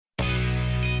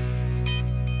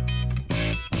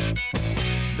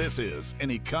This is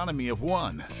An Economy of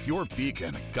One, your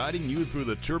beacon guiding you through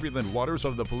the turbulent waters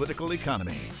of the political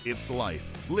economy. It's life,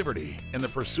 liberty, and the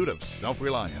pursuit of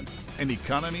self-reliance. An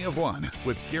Economy of One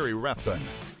with Gary Rathbun.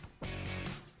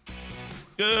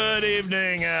 Good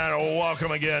evening and welcome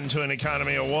again to An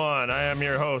Economy of One. I am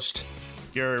your host,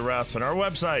 Gary Rathbun. Our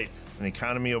website,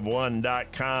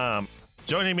 aneconomyofone.com.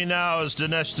 Joining me now is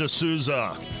Dinesh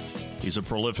D'Souza. He's a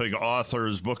prolific author.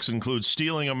 His books include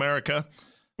Stealing America,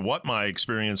 What My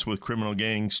Experience with Criminal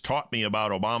Gangs Taught Me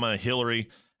About Obama, Hillary,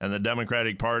 and the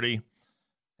Democratic Party,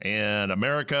 and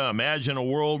America, Imagine a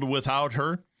World Without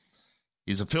Her.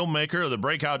 He's a filmmaker of the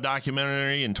breakout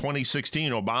documentary in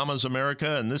 2016, Obama's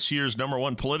America, and this year's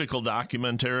 #1 political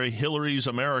documentary, Hillary's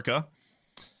America.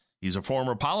 He's a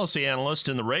former policy analyst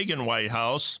in the Reagan White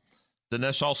House.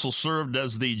 Dinesh also served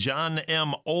as the John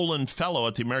M. Olin Fellow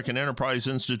at the American Enterprise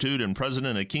Institute and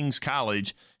president of King's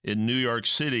College in New York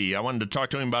City. I wanted to talk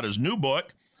to him about his new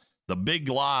book, The Big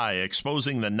Lie,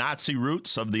 Exposing the Nazi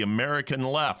Roots of the American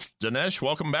Left. Dinesh,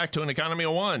 welcome back to An Economy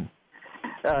of One.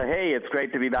 Hey, it's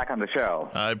great to be back on the show.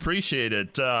 I appreciate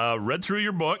it. Read through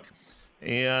your book,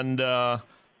 and,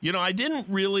 I didn't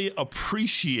really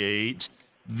appreciate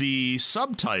the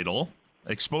subtitle,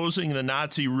 Exposing the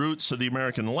Nazi Roots of the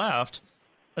American Left,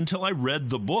 until I read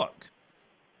the book.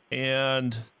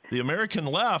 And the American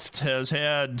left has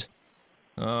had,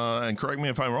 and correct me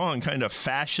if I'm wrong, kind of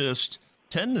fascist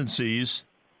tendencies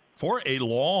for a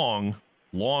long,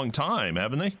 long time,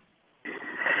 haven't they?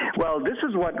 Well, this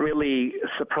is what really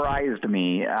surprised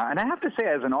me. And I have to say,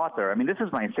 as an author, this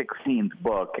is my 16th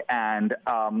book. And,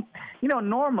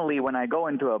 normally when I go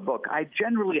into a book, I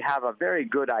generally have a very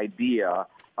good idea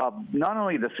of not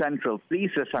only the central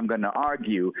thesis I'm going to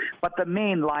argue, but the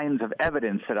main lines of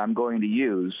evidence that I'm going to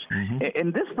use. Mm-hmm.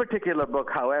 In this particular book,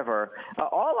 however,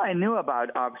 all I knew about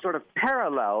are sort of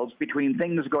parallels between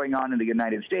things going on in the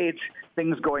United States,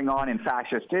 things going on in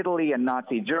fascist Italy and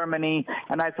Nazi Germany,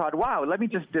 and I thought, wow, let me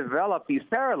just develop these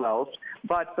parallels.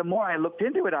 But the more I looked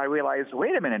into it, I realized,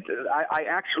 wait a minute, I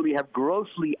actually have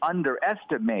grossly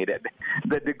underestimated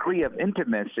the degree of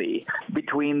intimacy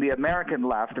between the American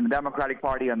left and the Democratic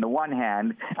Party on the one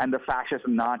hand and the fascist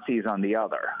Nazis on the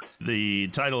other. The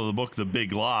title of the book, The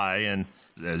Big Lie, and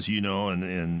as you know,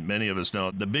 and many of us know,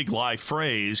 the big lie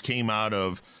phrase came out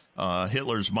of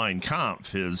Hitler's Mein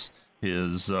Kampf, his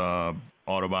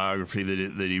autobiography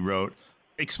that he wrote.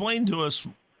 Explain to us,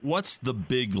 what's the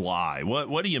big lie?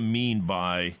 What do you mean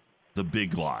by the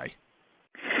big lie?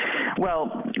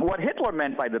 Well, what Hitler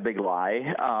meant by the big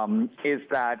lie is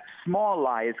that small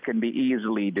lies can be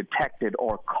easily detected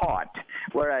or caught,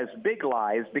 whereas big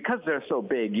lies, because they're so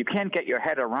big, you can't get your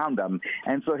head around them.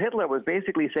 And so Hitler was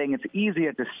basically saying it's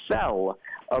easier to sell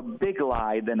a big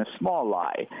lie than a small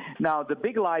lie. Now, the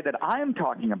big lie that I'm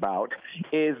talking about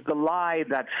is the lie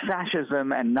that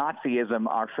fascism and Nazism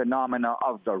are phenomena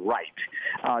of the right.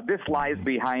 This lies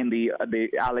behind the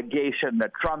allegation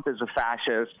that Trump is a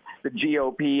fascist, the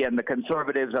GOP and the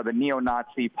conservatives are the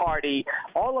neo-Nazi party.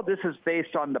 All of this is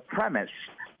based on the premise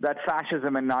that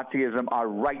fascism and Nazism are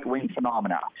right-wing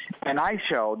phenomena. And I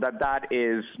show that that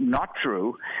is not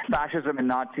true. Fascism and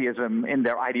Nazism, in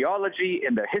their ideology,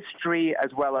 in their history,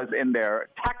 as well as in their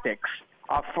tactics,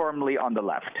 are firmly on the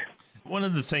left. One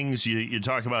of the things you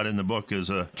talk about in the book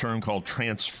is a term called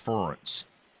transference.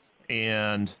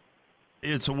 And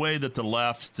it's a way that the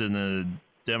left and the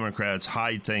Democrats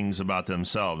hide things about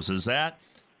themselves. Is that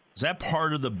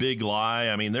part of the big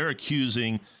lie? They're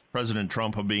accusing President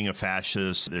Trump of being a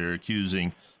fascist. They're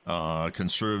accusing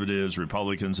conservatives,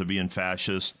 Republicans of being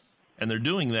fascists. And they're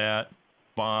doing that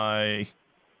by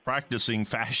practicing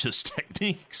fascist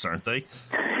techniques, aren't they?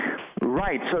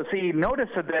 Right. So, see, notice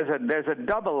that there's a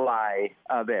double lie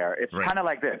there. It's right. Kind of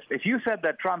like this. If you said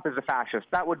that Trump is a fascist,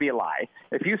 that would be a lie.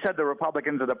 If you said the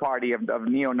Republicans are the party of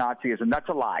neo-Nazism, that's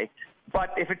a lie.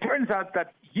 But if it turns out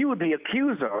that you, the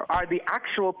accuser, are the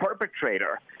actual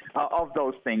perpetrator of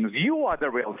those things, you are the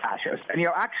real fascist, and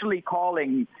you're actually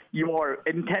calling your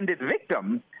intended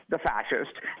victim the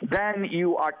fascist, then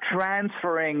you are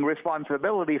transferring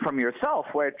responsibility from yourself,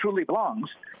 where it truly belongs,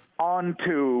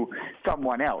 onto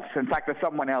someone else. In fact, the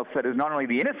someone else that is not only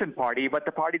the innocent party, but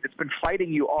the party that's been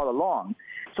fighting you all along.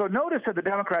 So notice that the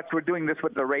Democrats were doing this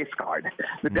with the race card.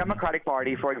 The Democratic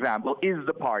Party, for example, is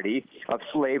the party of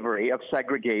slavery, of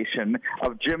segregation,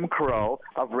 of Jim Crow,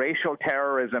 of racial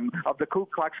terrorism, of the Ku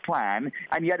Klux Klan,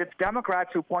 and yet it's Democrats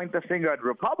who point the finger at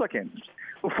Republicans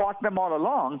who fought them all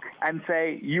along and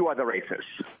say, you are the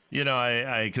racists.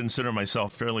 I consider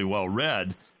myself fairly well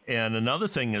read. And another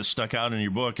thing that stuck out in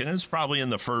your book, and it's probably in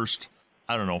the first,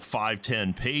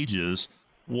 5-10 pages,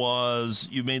 was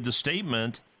you made the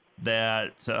statement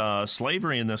that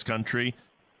slavery in this country,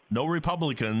 no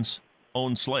Republicans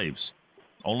own slaves.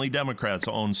 Only Democrats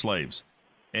own slaves.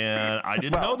 And I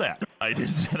didn't know that. I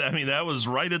mean, that was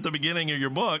right at the beginning of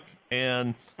your book,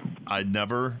 and I'd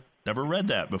never read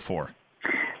that before.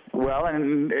 Well,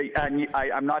 and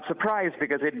I'm not surprised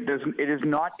because it is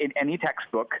not in any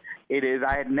textbook.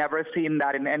 I had never seen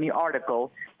that in any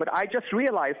article, but I just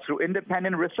realized through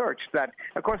independent research that,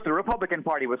 of course, the Republican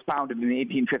Party was founded in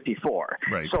 1854.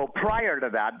 Right. So prior to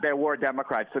that, there were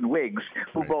Democrats and Whigs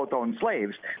who both owned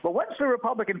slaves. But once the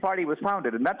Republican Party was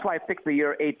founded, and that's why I picked the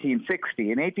year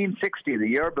 1860. In 1860, the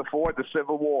year before the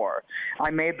Civil War, I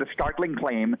made the startling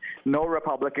claim, no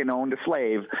Republican owned a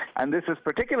slave. And this is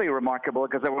particularly remarkable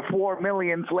because there were 4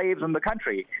 million slaves in the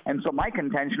country. And so my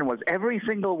contention was every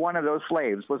single one of those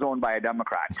slaves was owned by a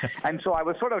Democrat. And so I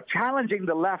was sort of challenging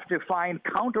the left to find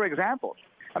counterexamples.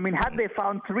 I mean, had they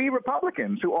found 3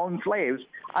 Republicans who owned slaves,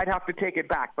 I'd have to take it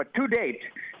back. But to date,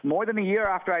 more than a year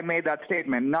after I made that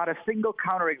statement, not a single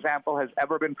counterexample has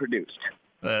ever been produced.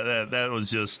 That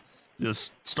was just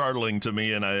startling to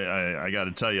me, and I got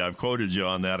to tell you, I've quoted you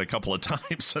on that a couple of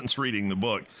times since reading the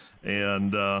book,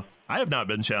 and I have not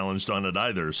been challenged on it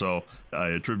either, so I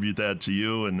attribute that to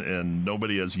you, and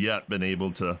nobody has yet been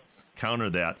able to counter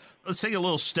that. Let's take a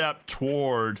little step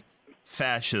toward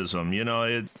fascism. You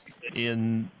know,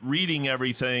 in reading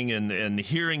everything and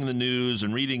hearing the news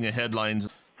and reading the headlines,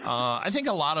 I think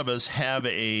a lot of us have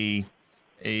a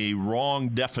wrong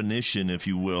definition, if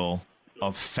you will,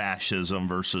 of fascism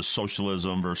versus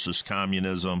socialism versus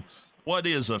communism. What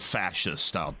is a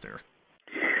fascist out there?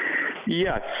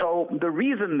 Yes. So the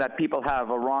reason that people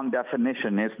have a wrong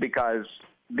definition is because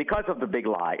of the big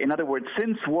lie. In other words,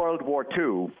 since World War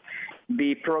II,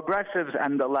 the progressives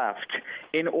and the left,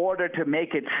 in order to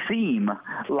make it seem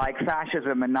like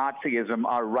fascism and Nazism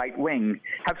are right-wing,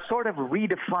 have sort of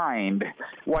redefined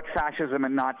what fascism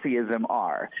and Nazism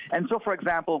are. And so, for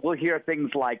example, we'll hear things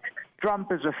like,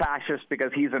 Trump is a fascist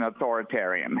because he's an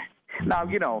authoritarian. Now,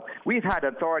 you know, we've had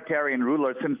authoritarian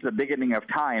rulers since the beginning of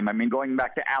time. I mean, going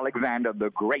back to Alexander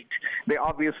the Great, they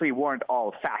obviously weren't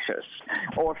all fascists.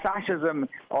 Or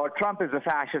Trump is a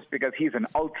fascist because he's an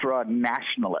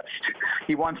ultra-nationalist.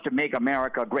 He wants to make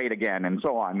America great again and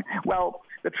so on. Well,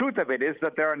 the truth of it is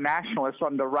that there are nationalists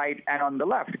on the right and on the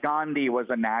left. Gandhi was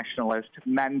a nationalist.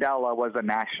 Mandela was a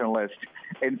nationalist.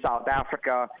 In South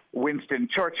Africa, Winston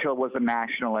Churchill was a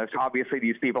nationalist. Obviously,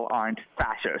 these people aren't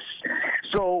fascists.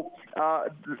 So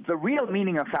the real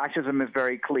meaning of fascism is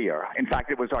very clear. In fact,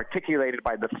 it was articulated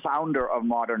by the founder of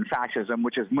modern fascism,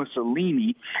 which is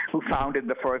Mussolini, who founded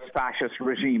the first fascist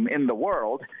regime in the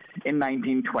world in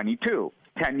 1922.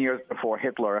 10 years before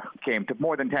Hitler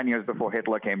more than 10 years before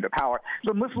Hitler came to power.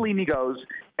 So Mussolini goes,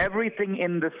 everything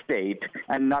in the state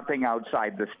and nothing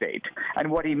outside the state. And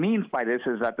what he means by this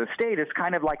is that the state is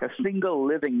kind of like a single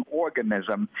living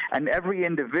organism, and every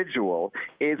individual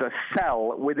is a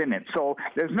cell within it. So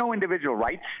there's no individual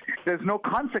rights. There's no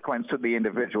consequence to the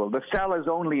individual. The cell is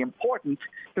only important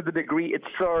to the degree it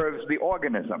serves the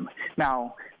organism.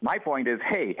 Now, my point is,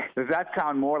 hey, does that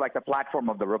sound more like the platform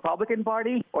of the Republican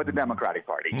Party or the Democratic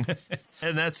Party?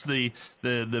 And that's the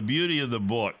beauty of the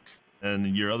book,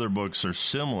 and your other books are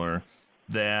similar,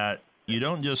 that you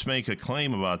don't just make a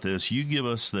claim about this, you give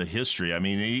us the history. I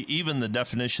mean, even the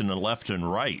definition of left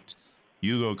and right,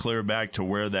 you go clear back to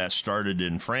where that started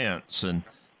in France and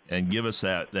give us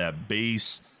that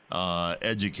base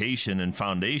education and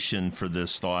foundation for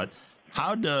this thought.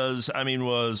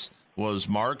 Was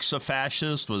Marx a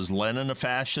fascist? Was Lenin a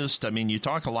fascist? I mean, you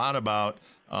talk a lot about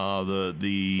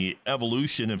the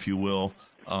evolution, if you will,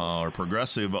 or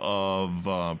progression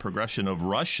of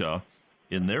Russia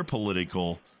in their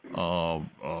political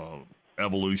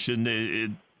evolution.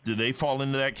 Do they fall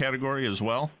into that category as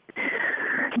well?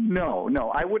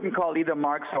 No, I wouldn't call either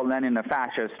Marx or Lenin a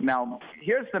fascist. Now,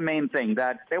 here's the main thing,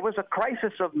 that there was a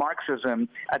crisis of Marxism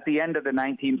at the end of the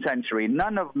 19th century.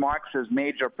 None of Marx's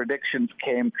major predictions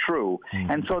came true.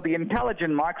 And so the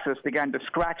intelligent Marxists began to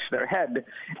scratch their head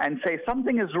and say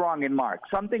something is wrong in Marx.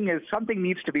 Something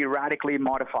needs to be radically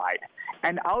modified.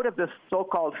 And out of this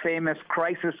so-called famous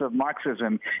crisis of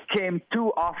Marxism came 2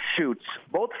 offshoots,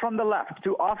 both from the left,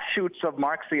 2 offshoots of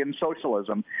Marxian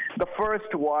socialism. The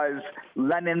first was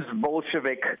Lenin's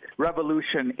Bolshevik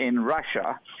revolution in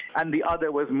Russia, and the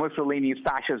other was Mussolini's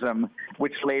fascism,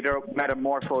 which later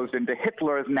metamorphosed into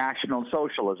Hitler's National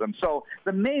Socialism. So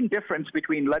the main difference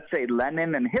between, let's say,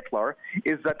 Lenin and Hitler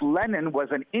is that Lenin was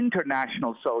an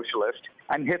international socialist,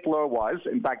 and Hitler was,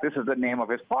 in fact, this is the name of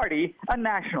his party, a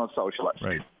National Socialist.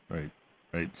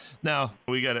 Right. Now,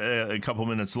 we got a couple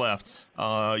minutes left.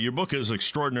 Your book is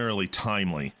extraordinarily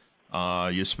timely.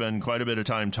 You spend quite a bit of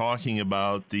time talking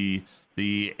about the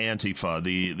Antifa,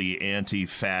 the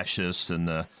anti-fascists, and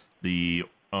the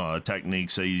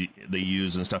techniques they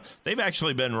use and stuff. They've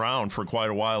actually been around for quite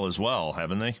a while as well,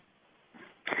 haven't they?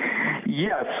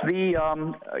 Yes, the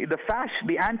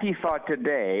Antifa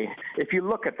today, if you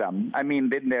look at them, I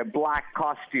mean, in their black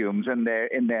costumes and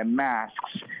in their masks,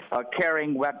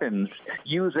 carrying weapons,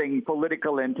 using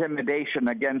political intimidation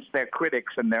against their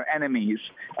critics and their enemies,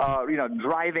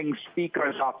 driving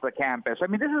speakers off the campus. I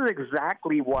mean, this is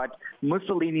exactly what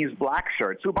Mussolini's black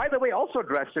shirts, who, by the way, also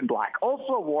dressed in black,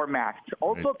 also wore masks,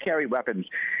 also carry weapons,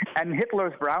 and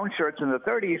Hitler's brown shirts in the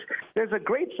 30s. There's a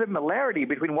great similarity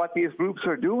between what these groups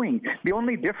are doing. The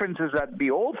only difference is that the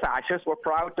old fascists were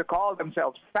proud to call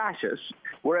themselves fascists,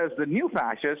 whereas the new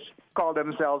fascists call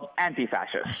themselves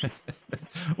anti-fascists.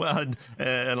 Well,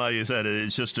 and like you said,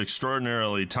 it's just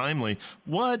extraordinarily timely.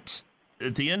 What,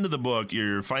 at the end of the book,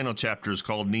 your final chapter is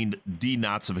called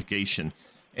Denazification,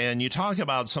 and you talk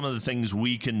about some of the things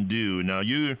we can do. Now,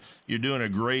 you're doing a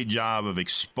great job of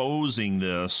exposing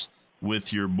this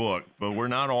with your book, but we're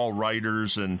not all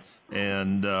writers and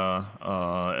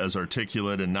as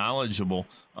articulate and knowledgeable.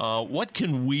 What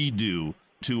can we do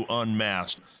to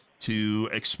unmask, to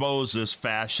expose this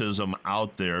fascism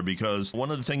out there? Because one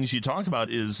of the things you talk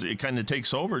about is it kind of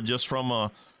takes over just from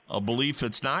a belief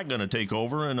it's not going to take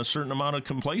over and a certain amount of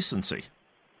complacency.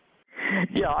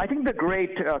 Yeah, I think the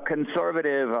great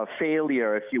conservative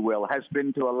failure, if you will, has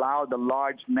been to allow the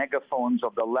large megaphones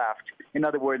of the left, in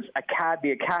other words,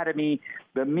 the academy,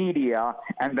 the media,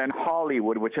 and then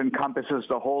Hollywood, which encompasses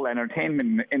the whole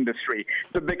entertainment industry,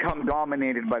 to become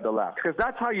dominated by the left. Because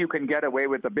that's how you can get away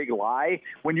with a big lie,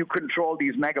 when you control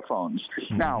these megaphones.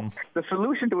 Mm-hmm. Now, the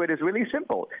solution to it is really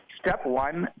simple. Step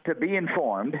one, to be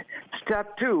informed.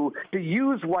 Step two, to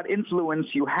use what influence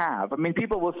you have. I mean,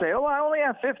 people will say, oh, I only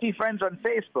have 50 friends on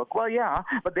Facebook. Well, yeah,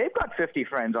 but they've got 50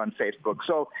 friends on Facebook.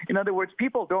 So, in other words,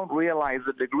 people don't realize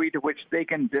the degree to which they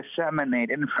can disseminate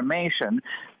information.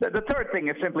 The third thing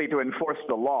is simply to enforce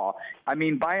the law. I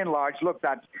mean, by and large, look,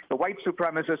 that the white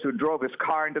supremacist who drove his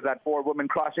car into that poor woman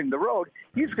crossing the road,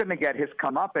 he's going to get his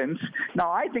comeuppance.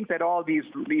 Now, I think that all these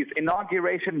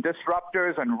inauguration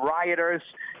disruptors and rioters,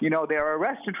 they're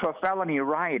arrested for felony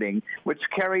rioting, which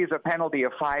carries a penalty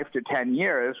of 5 to 10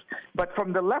 years. But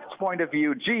from the left's point of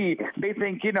view, they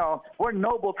think, we're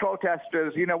noble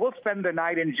protesters, we'll spend the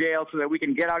night in jail so that we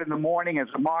can get out in the morning as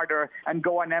a martyr and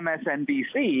go on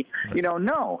MSNBC.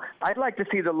 No, I'd like to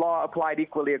see the law applied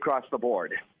equally across the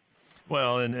board.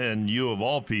 Well, and you of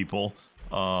all people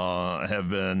have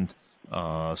been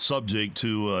subject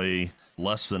to a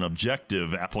less than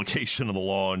objective application of the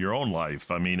law in your own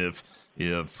life. I mean, if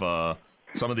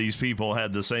some of these people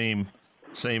had the same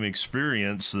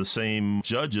experience, the same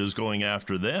judges going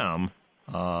after them,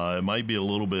 it might be a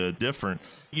little bit different.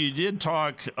 You did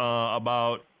talk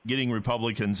about getting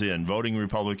Republicans in, voting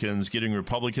Republicans, getting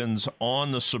Republicans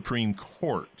on the Supreme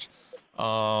Court.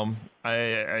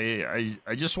 I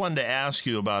just wanted to ask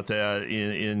you about that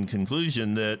in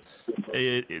conclusion, that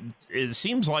it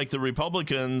seems like the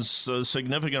Republicans, a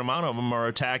significant amount of them, are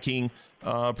attacking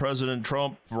President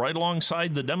Trump right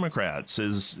alongside the Democrats.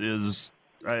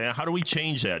 How do we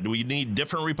change that? Do we need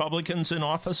different Republicans in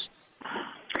office?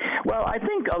 Well, I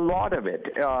think a lot of it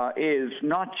is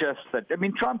not just that. I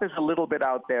mean, Trump is a little bit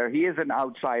out there. He is an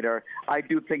outsider. I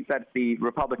do think that the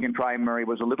Republican primary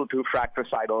was a little too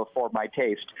fratricidal for my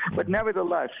taste. But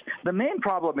nevertheless, the main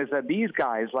problem is that these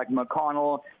guys like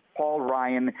McConnell, Paul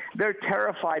Ryan, they're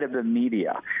terrified of the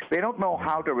media. They don't know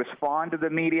how to respond to the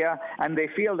media, and they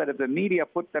feel that if the media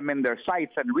put them in their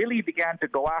sights and really began to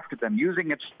go after them,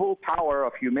 using its full power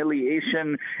of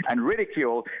humiliation and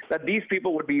ridicule, that these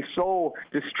people would be so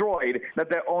destroyed that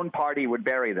their own party would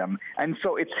bury them. And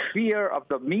so it's fear of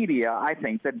the media, I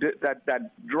think,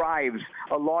 that drives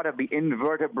a lot of the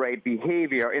invertebrate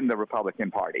behavior in the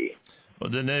Republican Party. Well,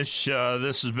 Dinesh,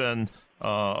 this has been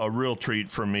a real treat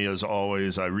for me, as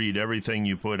always. I read everything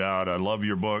you put out. I love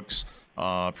your books.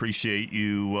 Appreciate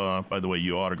you. By the way,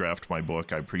 you autographed my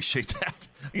book. I appreciate that.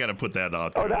 I got to put that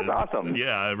out there. Oh, that's awesome.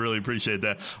 Yeah, I really appreciate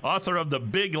that. Author of The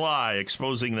Big Lie,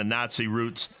 Exposing the Nazi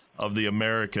Roots of the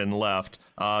American Left.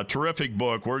 Terrific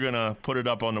book. We're going to put it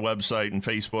up on the website and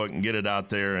Facebook and get it out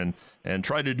there and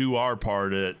try to do our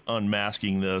part at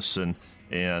unmasking this and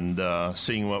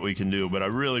seeing what we can do. But I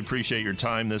really appreciate your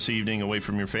time this evening away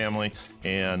from your family.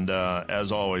 And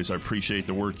as always, I appreciate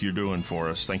the work you're doing for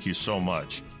us. Thank you so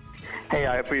much. Hey,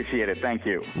 I appreciate it. Thank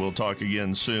you. We'll talk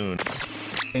again soon.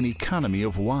 An Economy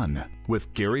of One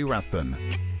with Gary Rathbun.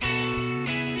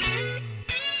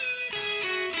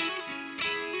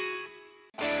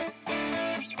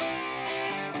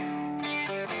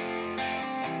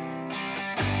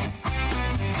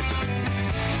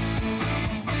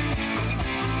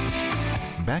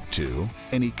 Back to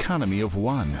An Economy of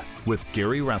One with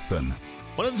Gary Rathbun.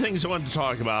 One of the things I wanted to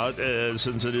talk about,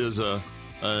 since it is an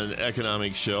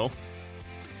economic show,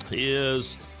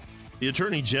 is the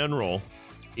Attorney General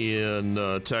in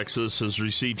Texas has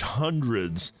received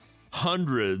hundreds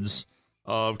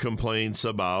of complaints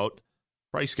about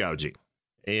price gouging.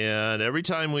 And every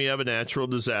time we have a natural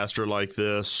disaster like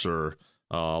this, or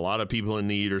a lot of people in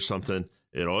need or something,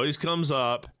 it always comes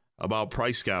up about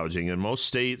price gouging. And most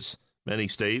states, many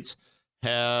states,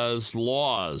 has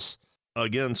laws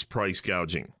against price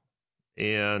gouging.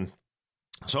 And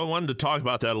so I wanted to talk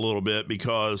about that a little bit,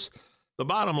 because the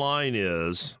bottom line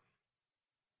is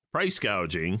price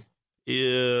gouging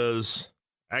is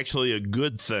actually a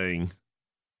good thing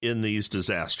in these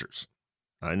disasters.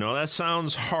 I know that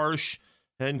sounds harsh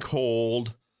and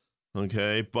cold,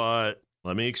 okay, but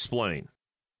let me explain.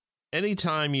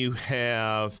 Anytime you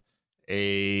have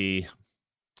a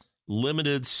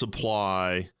limited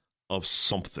supply of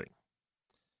something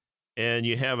and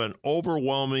you have an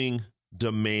overwhelming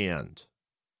demand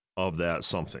of that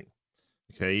something,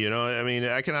 okay, you know, I mean,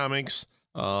 economics,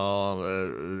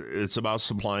 it's about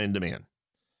supply and demand.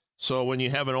 So when you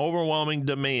have an overwhelming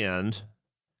demand,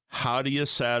 how do you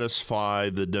satisfy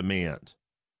the demand?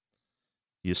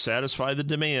 You satisfy the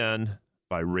demand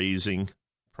by raising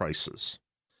prices.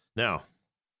 Now,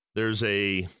 there's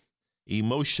a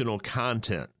emotional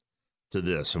content to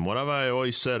this. And what have I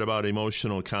always said about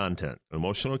emotional content?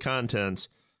 Emotional contents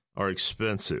are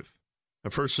expensive.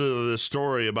 First, this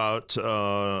story about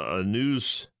a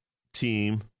news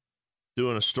team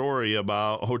doing a story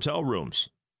about hotel rooms.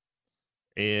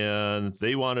 And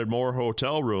they wanted more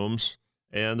hotel rooms,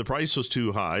 and the price was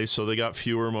too high, so they got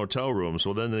fewer motel rooms.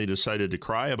 Well, then they decided to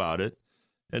cry about it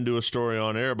and do a story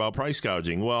on air about price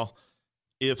gouging. Well,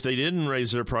 if they didn't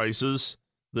raise their prices,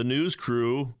 the news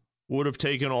crew would have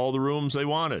taken all the rooms they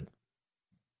wanted.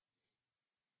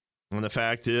 And the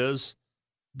fact is,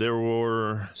 there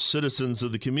were citizens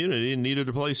of the community and needed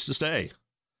a place to stay.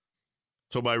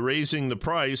 So by raising the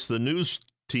price, the news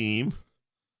team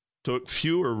took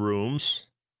fewer rooms,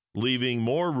 leaving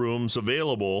more rooms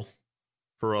available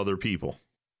for other people.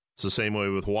 It's the same way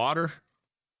with water,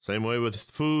 same way with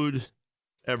food,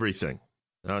 everything.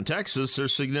 Now in Texas,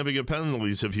 there's significant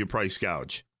penalties if you price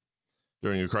gouge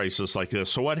during a crisis like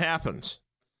this. So what happens?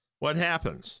 What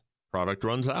happens? Product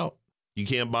runs out. You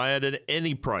can't buy it at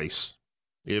any price.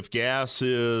 If gas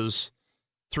is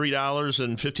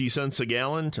 $3.50 a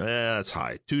gallon, that's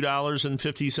high.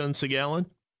 $2.50 a gallon,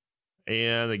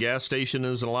 and the gas station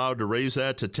isn't allowed to raise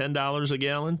that to $10 a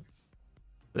gallon,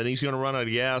 then he's going to run out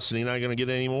of gas and he's not going to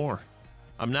get any more.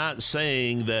 I'm not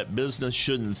saying that business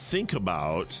shouldn't think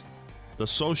about the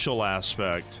social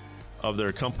aspect of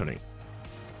their company.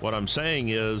 What I'm saying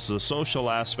is the social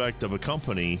aspect of a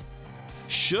company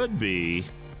should be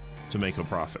to make a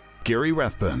profit. Gary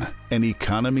Rathbun, An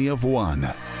Economy of One.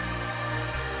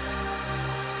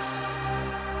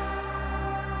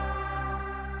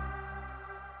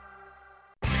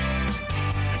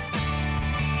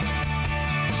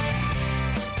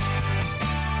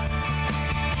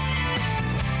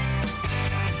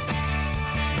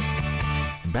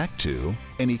 Back to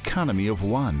An Economy of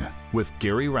One with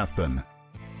Gary Rathbun.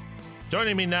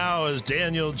 Joining me now is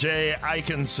Daniel J.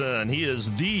 Ikenson. He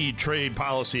is the trade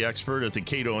policy expert at the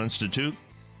Cato Institute,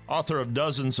 author of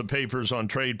dozens of papers on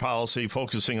trade policy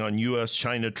focusing on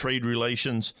U.S.-China trade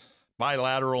relations,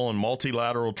 bilateral and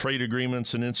multilateral trade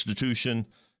agreements and institution,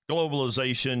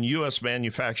 globalization, U.S.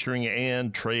 manufacturing,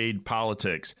 and trade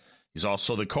politics. He's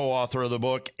also the co-author of the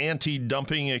book,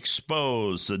 Anti-Dumping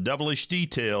Exposed, The Devilish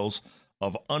Details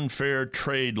of Unfair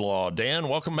Trade Law. Dan,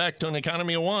 welcome back to An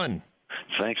Economy of One.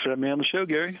 Thanks for having me on the show,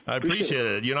 Gary. I appreciate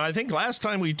it. You know, I think last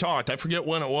time we talked, I forget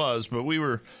when it was, but we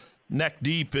were neck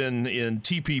deep in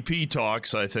TPP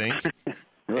talks, I think.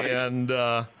 Right. And,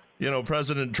 you know,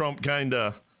 President Trump kind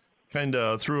of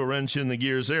threw a wrench in the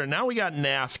gears there. Now we got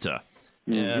NAFTA.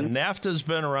 Mm-hmm. And NAFTA's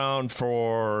been around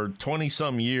for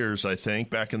 20-some years, I think.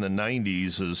 Back in the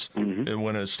 90s is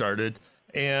when it started.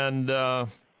 And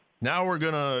now we're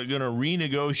gonna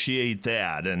renegotiate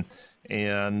that.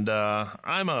 And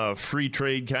I'm a free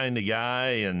trade kind of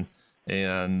guy,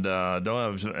 and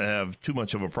don't have too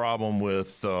much of a problem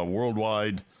with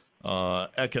worldwide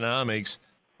economics.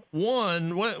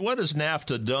 One, what has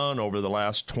NAFTA done over the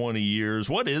last 20 years?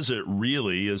 What is it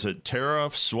really? Is it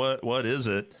tariffs? What is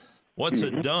it? What's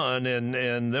it done? And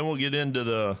then we'll get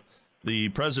into the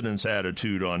president's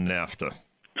attitude on NAFTA.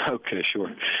 Okay,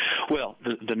 sure. Well,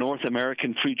 the North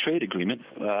American Free Trade Agreement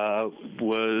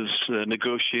was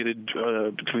negotiated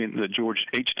between the George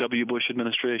H.W. Bush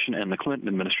administration and the Clinton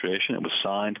administration. It was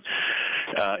signed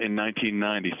in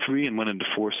 1993 and went into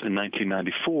force in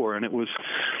 1994. And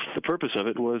the purpose of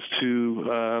it was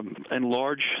to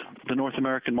enlarge the North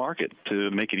American market,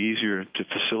 to make it easier to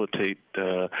facilitate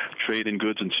trade in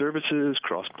goods and services,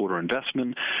 cross-border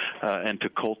investment, and to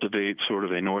cultivate sort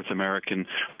of a North American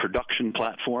production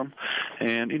platform.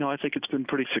 And, I think it's been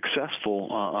pretty successful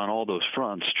on all those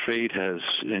fronts. Trade has,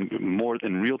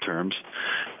 in real terms,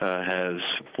 has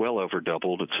well over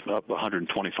doubled. It's up 125%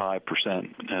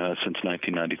 since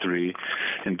 1993.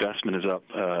 Investment is up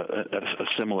a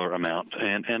similar amount.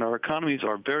 And our economies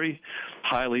are very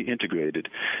highly integrated.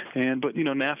 But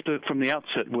NAFTA from the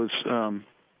outset was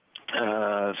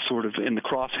sort of in the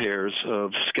crosshairs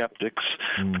of skeptics,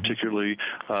 particularly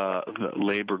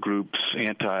labor groups,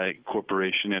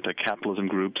 anti-corporation, anti-capitalism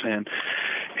groups, and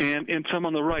some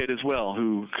on the right as well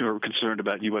who are concerned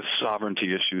about U.S.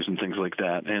 sovereignty issues and things like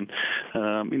that. And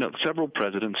several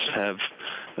presidents have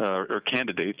or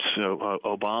candidates,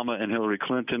 Obama and Hillary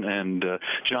Clinton and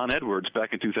John Edwards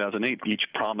back in 2008, each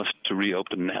promised to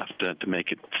reopen NAFTA to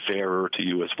make it fairer to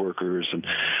U.S. workers, and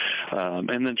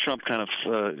then Trump kind of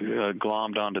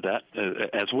glommed onto that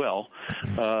as well.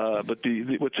 But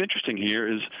what's interesting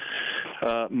here is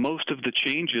most of the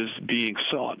changes being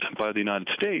sought by the United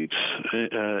States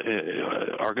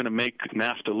are going to make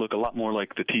NAFTA look a lot more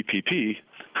like the TPP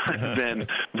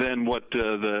than what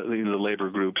the labor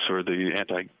groups or the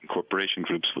anti-corporation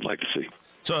groups would like to see.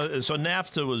 So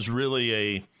NAFTA was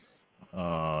really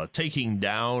a taking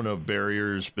down of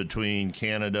barriers between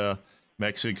Canada,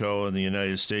 Mexico, and the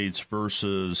United States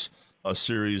versus a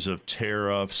series of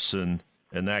tariffs and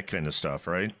that kind of stuff,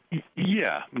 right?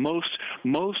 Yeah, most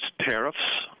tariffs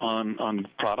on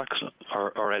products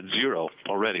are at zero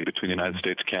already between the United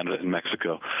States, Canada, and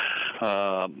Mexico.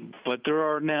 But there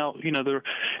are now,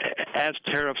 as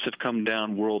tariffs have come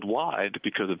down worldwide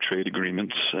because of trade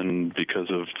agreements and because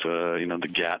of the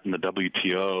GATT and the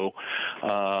WTO,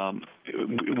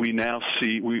 we now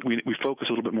see we focus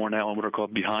a little bit more now on what are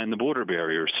called behind the border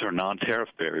barriers or non-tariff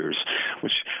barriers,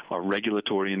 which are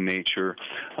regulatory in nature,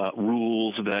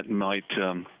 rules that might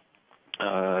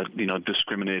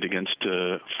discriminate against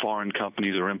foreign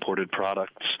companies or imported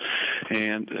products,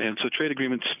 and so trade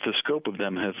agreements, the scope of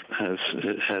them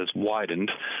has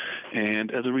widened,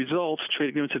 and as a result, trade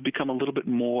agreements have become a little bit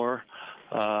more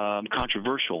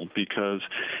controversial because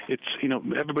it's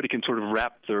everybody can sort of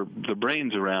wrap their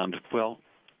brains around, well,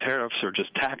 tariffs are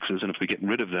just taxes, and if we get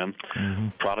rid of them,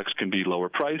 products can be lower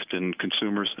priced, and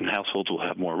consumers and households will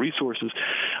have more resources.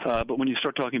 But when you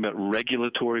start talking about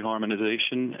regulatory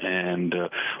harmonization and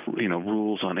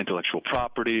rules on intellectual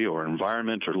property or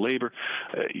environment or labor,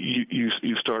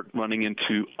 you start running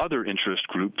into other interest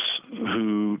groups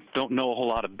who don't know a whole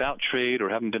lot about trade or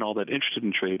haven't been all that interested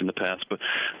in trade in the past,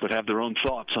 but have their own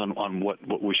thoughts on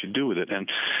what we should do with it. And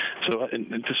so,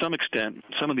 and to some extent,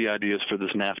 some of the ideas for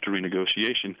this NAFTA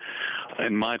renegotiation,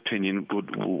 in my opinion,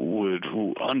 would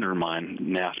undermine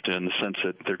NAFTA in the sense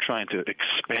that they're trying to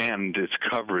expand its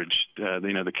coverage.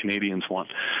 The Canadians want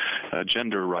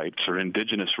gender rights or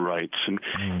indigenous rights, and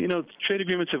trade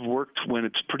agreements have worked when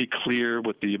it's pretty clear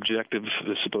what the objective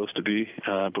is supposed to be.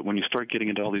 But when you start getting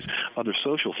into all these other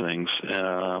social things,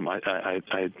 not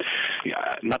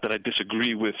that I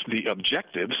disagree with the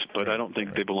objectives, but I don't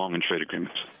think they belong in trade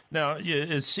agreements. Now,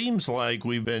 it seems like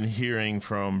we've been hearing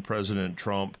from President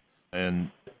Trump,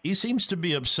 and he seems to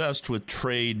be obsessed with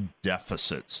trade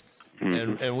deficits.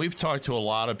 And we've talked to a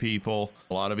lot of people,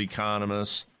 a lot of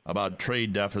economists about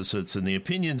trade deficits, and the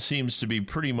opinion seems to be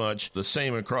pretty much the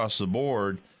same across the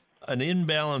board. An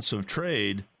imbalance of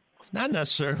trade is not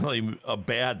necessarily a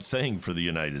bad thing for the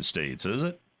United States, is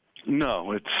it?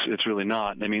 No, it's really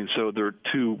not. I mean, so there are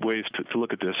two ways to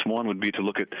look at this. One would be to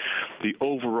look at the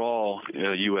overall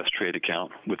U.S. trade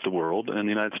account with the world, and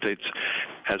the United States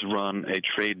has run a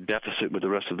trade deficit with the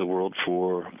rest of the world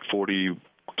for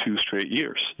 42 straight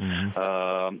years.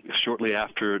 Shortly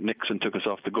after Nixon took us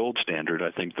off the gold standard, I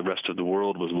think the rest of the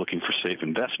world was looking for safe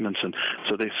investments, and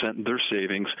so they sent their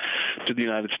savings to the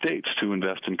United States to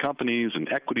invest in companies and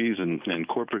equities and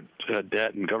corporate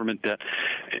debt and government debt,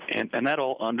 and that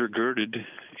all undergirded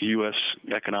U.S.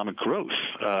 economic growth.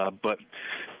 But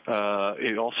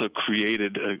it also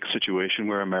created a situation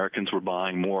where Americans were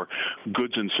buying more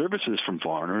goods and services from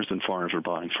foreigners than foreigners were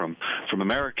buying from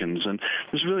Americans, and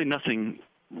there's really nothing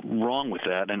wrong with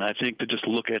that. And I think to just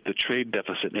look at the trade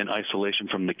deficit in isolation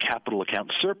from the capital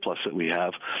account surplus that we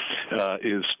have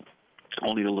is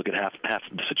only to look at half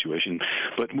of the situation.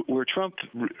 But where Trump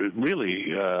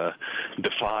really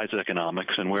defies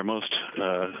economics, and where most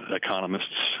economists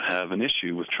have an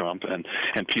issue with Trump and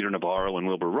Peter Navarro and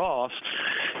Wilbur Ross,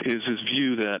 is his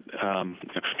view that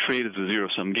trade is a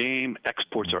zero-sum game.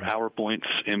 Exports are our points,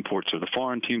 imports are the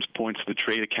foreign team's points. The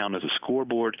trade account is a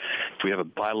scoreboard. If we have a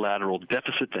bilateral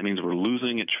deficit, that means we're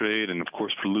losing at trade, and of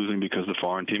course we're losing because the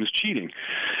foreign team is cheating.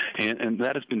 And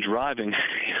that has been driving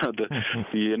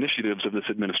the initiatives of this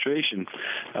administration.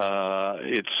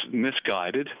 It's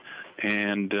misguided.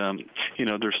 And,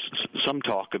 there's some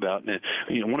talk about,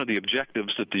 one of the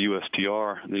objectives that the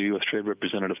USTR, the U.S. Trade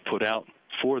Representative, put out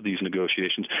for these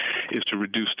negotiations is to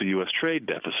reduce the U.S. trade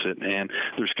deficit. And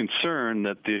there's concern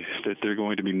that they're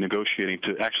going to be negotiating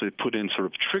to actually put in sort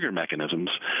of trigger mechanisms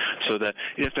so that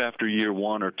if after year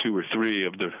 1 or 2 or 3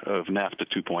 of NAFTA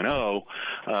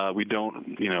 2.0, we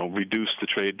don't, reduce the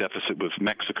trade deficit with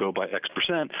Mexico by X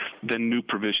percent, then new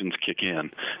provisions kick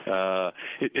in.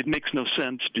 It makes no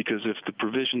sense, because if the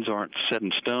provisions aren't set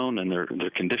in stone and they're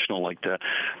conditional like that,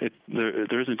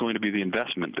 there isn't going to be the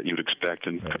investment that you'd expect,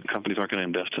 and companies aren't going to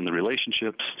invest in the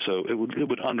relationships, so it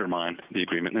would undermine the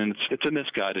agreement, and it's a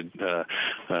misguided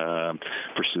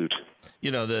pursuit.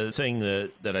 The thing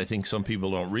that I think some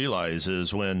people don't realize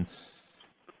is when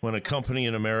a company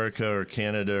in America or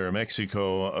Canada or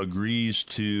Mexico agrees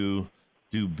to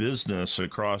do business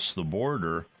across the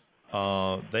border,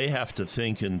 they have to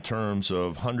think in terms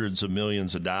of hundreds of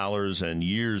millions of dollars and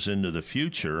years into the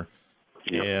future.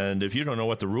 Yep. And if you don't know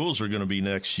what the rules are going to be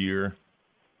next year,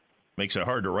 makes it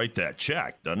hard to write that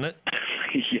check, doesn't it?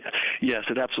 Yeah. Yes,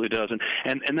 it absolutely does.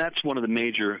 And that's one of the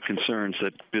major concerns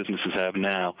that businesses have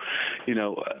now.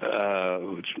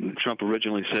 Trump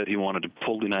originally said he wanted to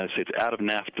pull the United States out of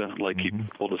NAFTA, like he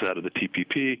pulled us out of the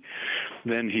TPP.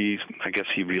 Then I guess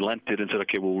he relented and said,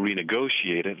 okay, we'll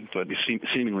renegotiate it, but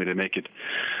seemingly to make it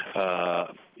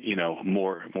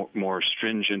more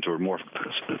stringent or more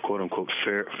quote unquote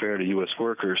fair to U.S.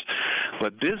 workers.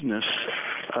 But business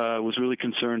was really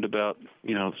concerned about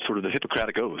sort of the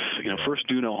Hippocratic oath. First,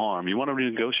 do no harm. You want to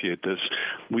renegotiate this.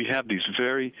 We have these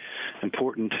very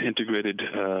important integrated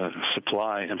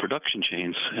supply and production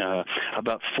chains.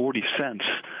 About 40 cents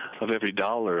of every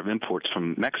dollar of imports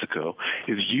from Mexico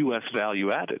is U.S.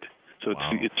 value added. So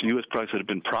it's U.S. products that have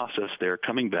been processed there,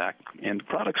 coming back, and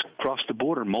products cross the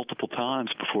border multiple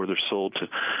times before they're sold to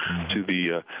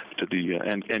the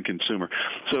end consumer.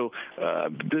 So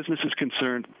business is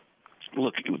concerned.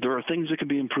 Look, there are things that can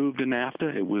be improved in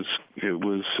NAFTA. It was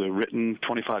written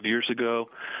 25 years ago,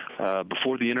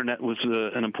 before the internet was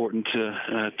an important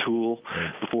tool,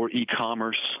 before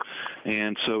e-commerce,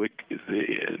 and so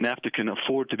NAFTA can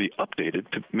afford to be updated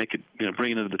to make it,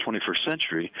 bring it into the 21st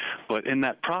century. But in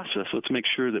that process, let's make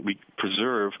sure that we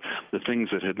preserve the things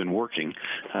that have been working.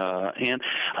 And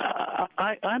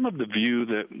I'm of the view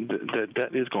that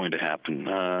is going to happen.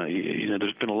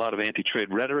 There's been a lot of anti-trade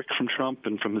rhetoric from Trump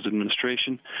and from his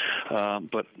administration,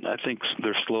 but I think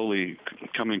they're slowly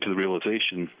coming to the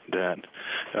realization that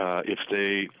if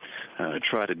they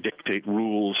try to dictate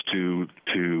rules to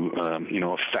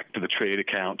affect the trade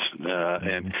accounts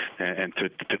and to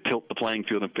tilt the playing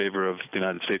field in favor of the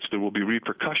United States, there will be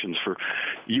repercussions for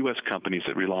U.S. companies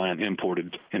that rely on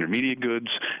imported intermediate goods,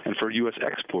 and for U.S.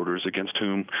 exporters against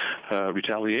whom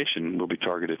retaliation will be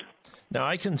targeted. Now,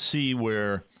 I can see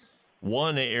where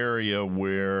one area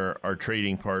where our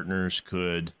trading partners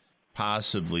could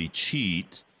possibly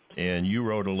cheat, and you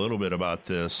wrote a little bit about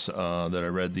this that I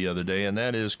read the other day, and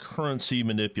that is currency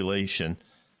manipulation.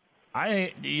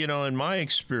 In my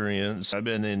experience, I've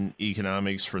been in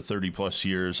economics for 30 plus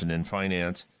years and in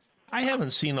finance. I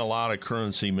haven't seen a lot of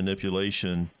currency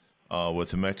manipulation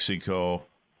with Mexico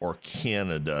or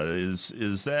Canada.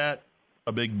 Is that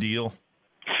a big deal?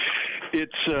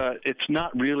 It's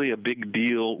not really a big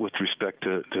deal with respect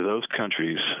to those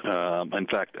countries. In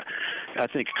fact, I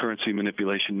think currency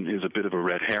manipulation is a bit of a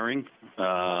red herring.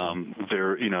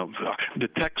 The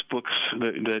textbooks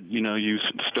that you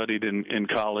studied in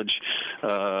college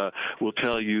will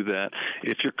tell you that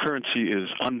if your currency is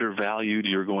undervalued,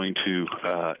 you're going to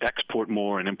export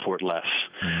more and import less,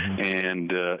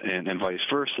 and vice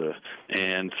versa.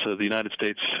 And so the United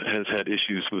States has had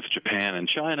issues with Japan and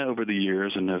China over the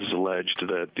years, and has alleged alleged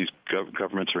that these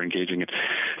governments are engaging in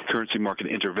currency market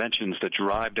interventions that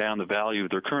drive down the value of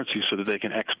their currency so that they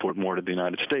can export more to the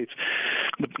United States.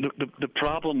 The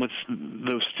problem with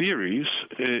those theories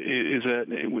is that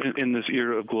in this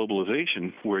era of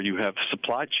globalization, where you have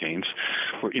supply chains,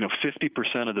 where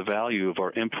 50% of the value of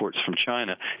our imports from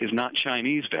China is not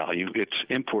Chinese value; it's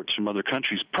imports from other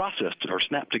countries processed or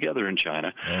snapped together in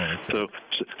China. Oh, okay.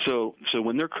 So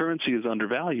when their currency is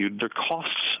undervalued, their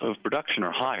costs of production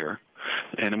are higher.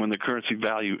 And when the currency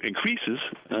value increases,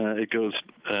 it goes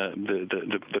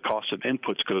the cost of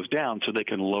inputs goes down, so they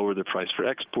can lower the price for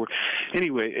export.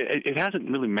 Anyway, it hasn't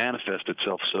really manifested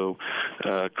itself so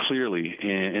clearly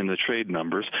in the trade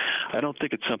numbers. I don't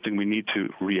think it's something we need to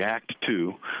react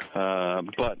to.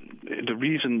 But the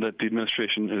reason that the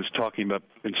administration is talking about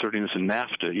inserting this in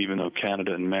NAFTA, even though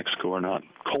Canada and Mexico are not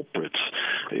culprits,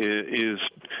 is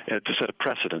to set a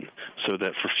precedent so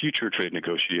that for future trade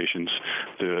negotiations,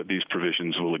 these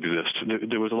provisions will exist.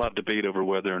 There was a lot of debate over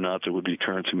whether or not there would be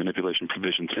currency manipulation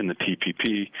provisions in the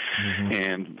TPP,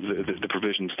 and the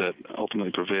provisions that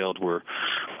ultimately prevailed were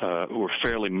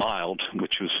fairly mild,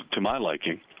 which was to my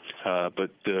liking.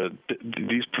 But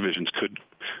these provisions could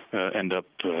end up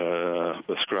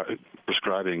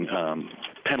prescribing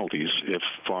penalties if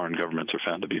foreign governments are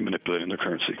found to be manipulating their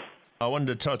currency. I wanted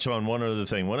to touch on one other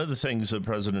thing. One of the things that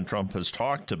President Trump has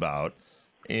talked about,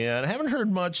 and I haven't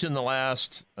heard much in the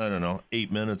last,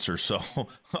 8 minutes or so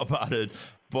about it,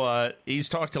 but he's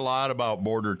talked a lot about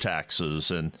border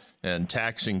taxes and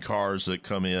taxing cars that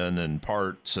come in and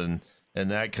parts and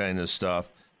that kind of stuff.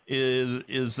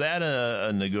 Is that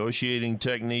a negotiating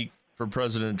technique for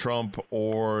President Trump,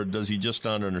 or does he just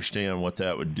not understand what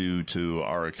that would do to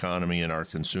our economy and our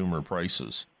consumer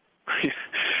prices?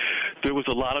 There was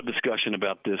a lot of discussion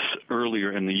about this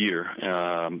earlier in the year,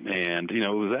 and it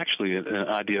was actually an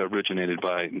idea originated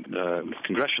by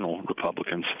congressional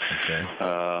Republicans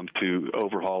to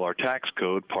overhaul our tax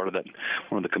code. Part of that,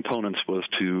 one of the components was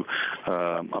to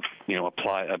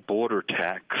apply a border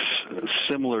tax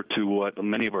similar to what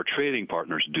many of our trading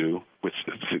partners do with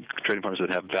the trading partners that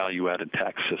have value-added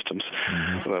tax systems,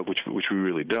 which we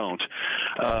really don't.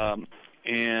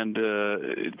 And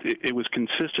it was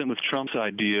consistent with Trump's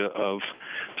idea of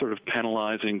sort of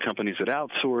penalizing companies that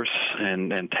outsource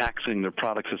and taxing their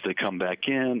products as they come back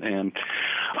in. And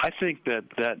I think that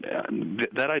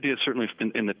idea, certainly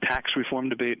in the tax reform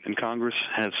debate in Congress,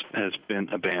 has been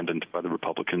abandoned by the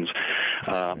Republicans.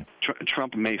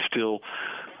 Trump may still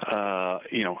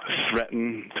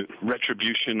threaten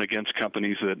retribution against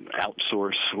companies that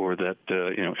outsource or that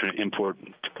import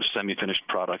semi-finished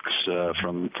products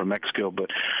from Mexico, but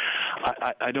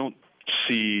I don't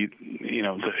see,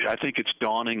 I think it's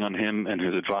dawning on him and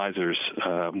his advisors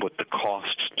what the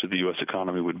cost to the U.S.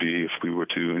 economy would be if we were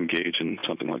to engage in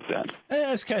something like that.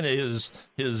 That's kind of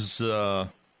his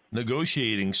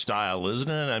negotiating style, isn't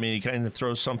it? I mean, he kind of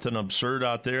throws something absurd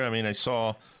out there. I mean, I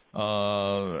saw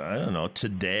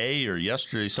today or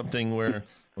yesterday, something where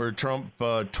Trump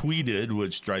tweeted,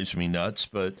 which drives me nuts,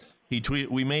 but he tweeted,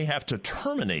 "We may have to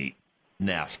terminate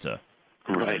NAFTA."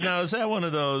 Right. Now, is that one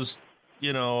of those,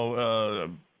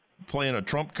 playing a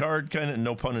Trump card, kind of,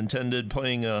 no pun intended,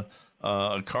 playing a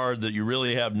card that you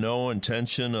really have no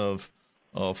intention of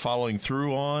following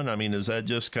through on? I mean, is that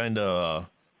just kind of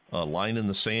a line in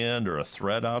the sand or a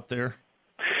threat out there?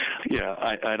 Yeah,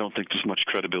 I don't think there's much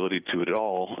credibility to it at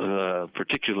all,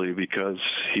 particularly because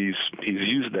he's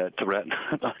used that threat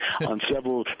on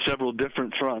several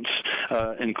different fronts,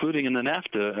 including in the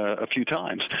NAFTA a few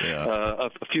times. Yeah.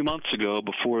 A few months ago,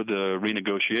 before the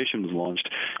renegotiation was launched,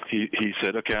 he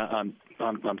said, "Okay, I'm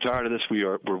tired of this.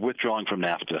 We're withdrawing from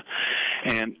NAFTA."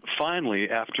 And finally,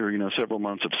 after several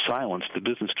months of silence, the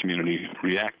business community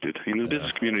reacted. The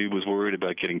business community was worried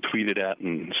about getting tweeted at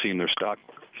and seeing their stock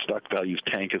values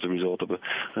tank as a result of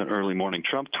an early morning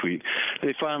Trump tweet.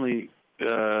 They finally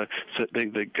said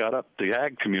they got up. The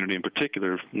ag community in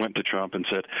particular went to Trump and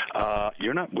said,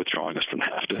 "You're not withdrawing us from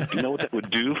NAFTA. Do you know what that would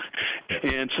do?"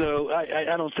 And so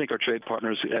I don't think our trade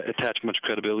partners attach much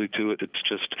credibility to it. It's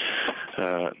just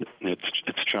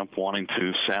it's Trump wanting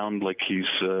to sound like he's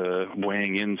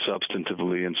weighing in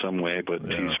substantively in some way, but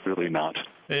he's really not.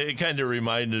 It kind of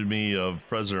reminded me of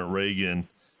President Reagan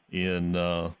in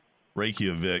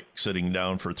Reykjavik, sitting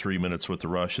down for 3 minutes with the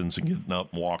Russians and getting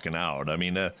up and walking out. I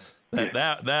mean,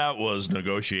 that was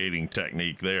negotiating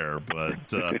technique there.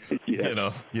 But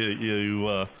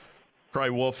you cry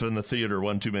wolf in the theater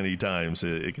one too many times.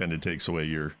 It kind of takes away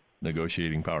your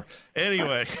negotiating power.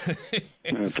 Anyway.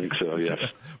 I think so,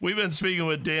 yes. We've been speaking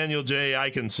with Daniel J.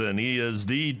 Ikenson. He is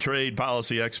the trade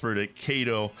policy expert at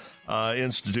CATO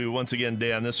Institute. Once again,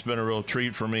 Dan, this has been a real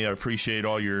treat for me. I appreciate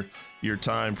all your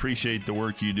time, appreciate the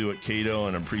work you do at CATO,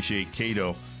 and appreciate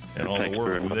CATO and all the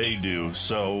work they do.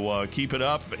 So keep it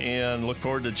up, and look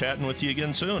forward to chatting with you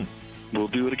again soon. We'll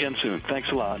do it again soon. Thanks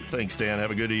a lot. Thanks, Dan.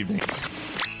 Have a good evening.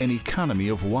 An Economy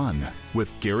of One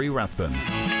with Gary Rathbun.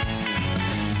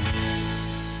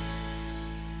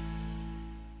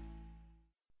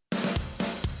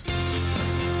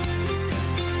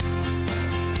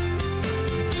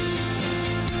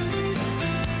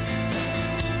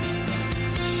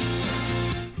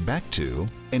 Back to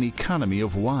An Economy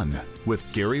of One with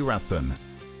Gary Rathbun.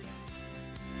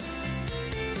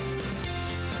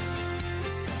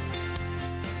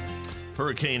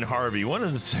 Hurricane Harvey. One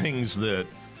of the things that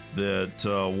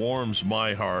warms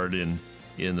my heart in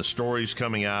the stories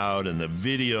coming out and the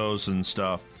videos and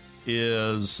stuff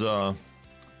is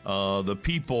the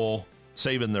people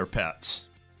saving their pets.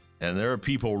 And there are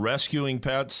people rescuing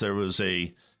pets. There was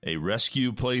a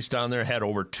rescue place down there, had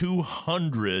over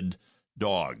 200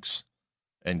 dogs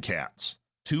and cats.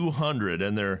 200,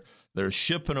 and they're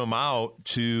shipping them out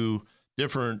to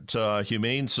different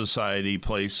humane society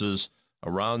places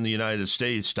around the United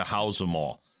States to house them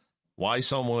all. Why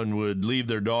someone would leave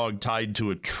their dog tied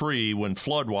to a tree when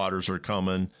floodwaters are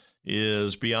coming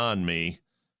is beyond me.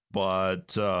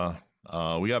 But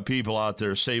we got people out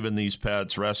there saving these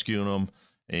pets, rescuing them,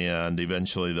 and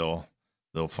eventually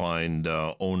they'll find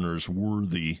owners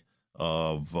worthy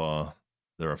of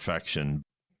their affection.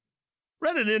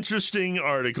 Read an interesting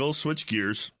article, switch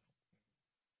gears,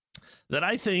 that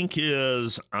I think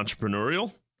is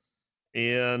entrepreneurial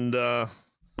and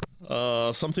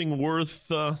something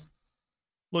worth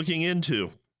looking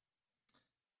into.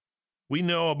 We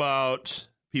know about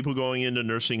people going into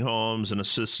nursing homes and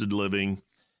assisted living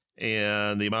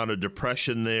and the amount of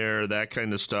depression there, that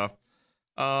kind of stuff.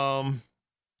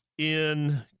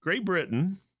 In Great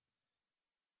Britain,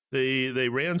 they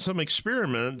ran some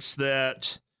experiments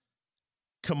that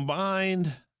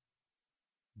combined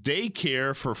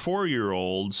daycare for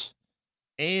 4-year-olds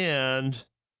and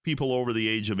people over the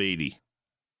age of 80.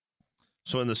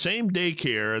 So in the same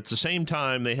daycare, at the same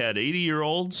time, they had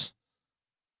 80-year-olds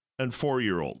and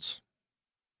 4-year-olds.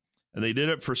 And they did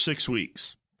it for 6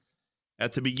 weeks.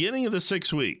 At the beginning of the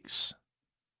 6 weeks,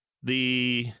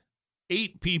 the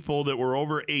 8 people that were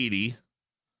over 80,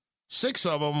 6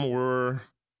 of them were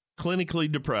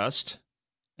clinically depressed,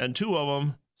 and 2 of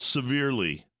them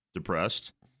severely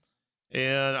depressed.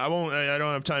 And I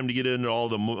don't have time to get into all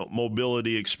the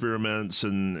mobility experiments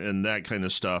and that kind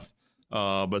of stuff.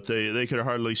 But they could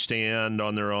hardly stand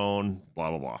on their own, blah,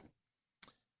 blah, blah.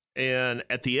 And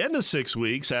at the end of 6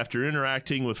 weeks, after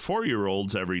interacting with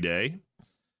 4-year-olds every day,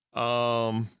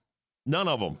 none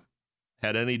of them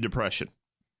had any depression.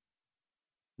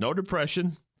 No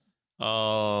depression.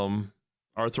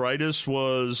 Arthritis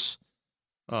was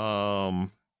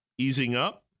easing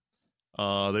up.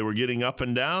 They were getting up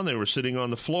and down. They were sitting on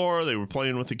the floor. They were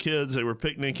playing with the kids. They were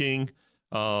picnicking.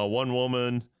 One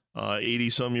woman,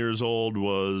 80-some years old,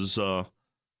 was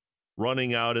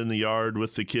running out in the yard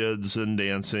with the kids and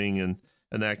dancing and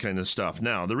that kind of stuff.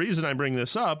 Now, the reason I bring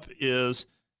this up is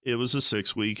it was a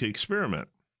 6-week experiment.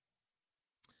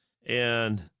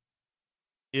 And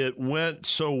it went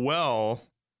so well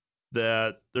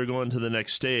that they're going to the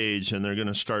next stage and they're going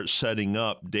to start setting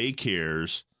up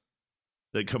daycares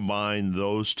that combine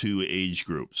those 2 age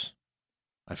groups.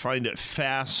 I find it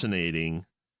fascinating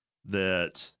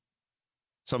that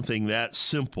something that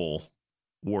simple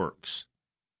works.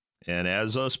 And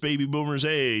as us baby boomers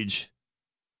age,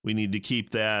 we need to keep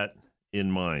that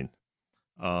in mind.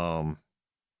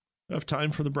 Have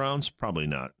time for the Browns? Probably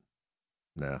not.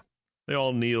 Nah. They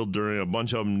all kneeled a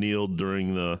bunch of them kneeled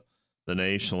during the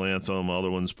national anthem. Other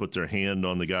ones put their hand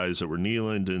on the guys that were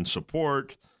kneeling in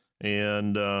support.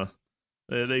 And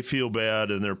they feel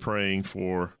bad, and they're praying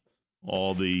for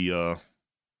all the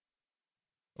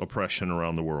oppression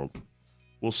around the world.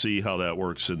 We'll see how that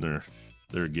works in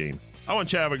their game. I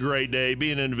want you to have a great day.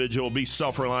 Be an individual. Be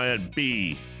self-reliant.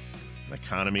 Be an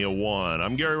economy of one.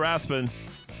 I'm Gary Rathbun.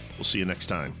 We'll see you next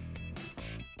time.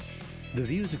 The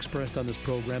views expressed on this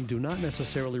program do not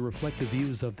necessarily reflect the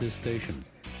views of this station.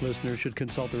 Listeners should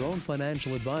consult their own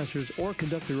financial advisors or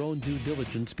conduct their own due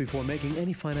diligence before making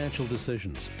any financial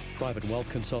decisions. Private Wealth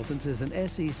Consultants is an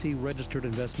SEC-registered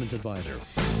investment advisor.